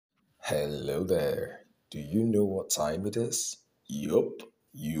Hello there. Do you know what time it is? Yup,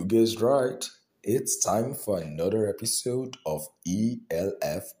 you guessed right. It's time for another episode of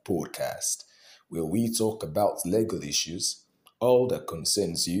ELF Podcast, where we talk about legal issues, all that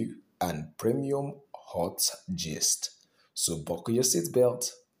concerns you, and premium hot gist. So buckle your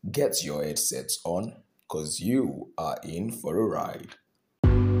seatbelt, get your headsets on, because you are in for a ride.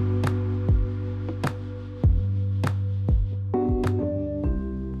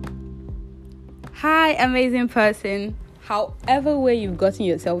 Hi, amazing person. However way you've gotten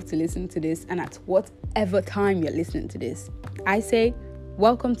yourself to listen to this and at whatever time you're listening to this, I say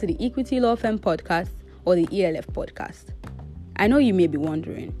welcome to the Equity Law Firm podcast or the ELF podcast. I know you may be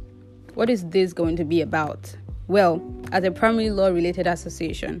wondering, what is this going to be about? Well, as a primary law related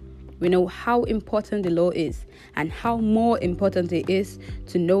association, we know how important the law is and how more important it is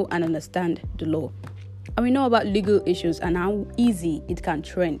to know and understand the law. And we know about legal issues and how easy it can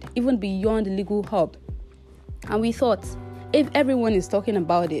trend, even beyond the legal hub. And we thought, if everyone is talking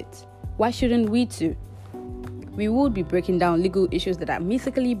about it, why shouldn't we too? We would be breaking down legal issues that are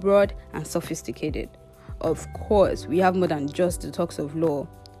mystically broad and sophisticated. Of course, we have more than just the talks of law.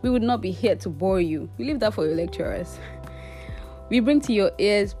 We would not be here to bore you. We leave that for your lecturers. We bring to your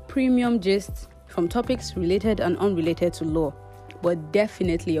ears premium gists from topics related and unrelated to law, but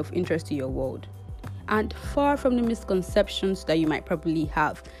definitely of interest to your world. And far from the misconceptions that you might probably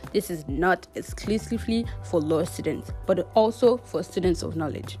have, this is not exclusively for law students, but also for students of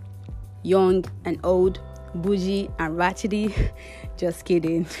knowledge. Young and old, bougie and ratchety, just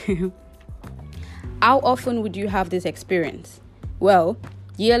kidding. How often would you have this experience? Well,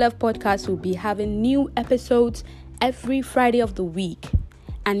 ELF Podcast will be having new episodes every Friday of the week.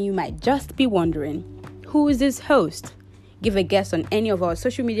 And you might just be wondering, who is this host? Give a guess on any of our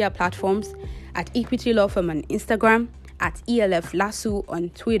social media platforms at Equity Law Firm on Instagram, at ELF Lasso on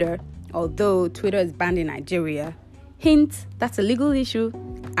Twitter, although Twitter is banned in Nigeria. Hint, that's a legal issue,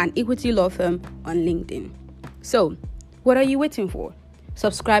 and Equity Law Firm on LinkedIn. So, what are you waiting for?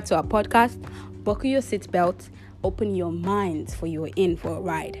 Subscribe to our podcast, buckle your seatbelt, open your minds for you're in for a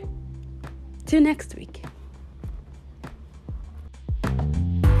ride. Till next week.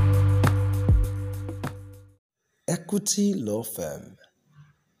 Equity Law Firm.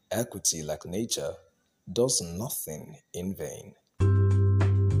 Equity, like nature, does nothing in vain.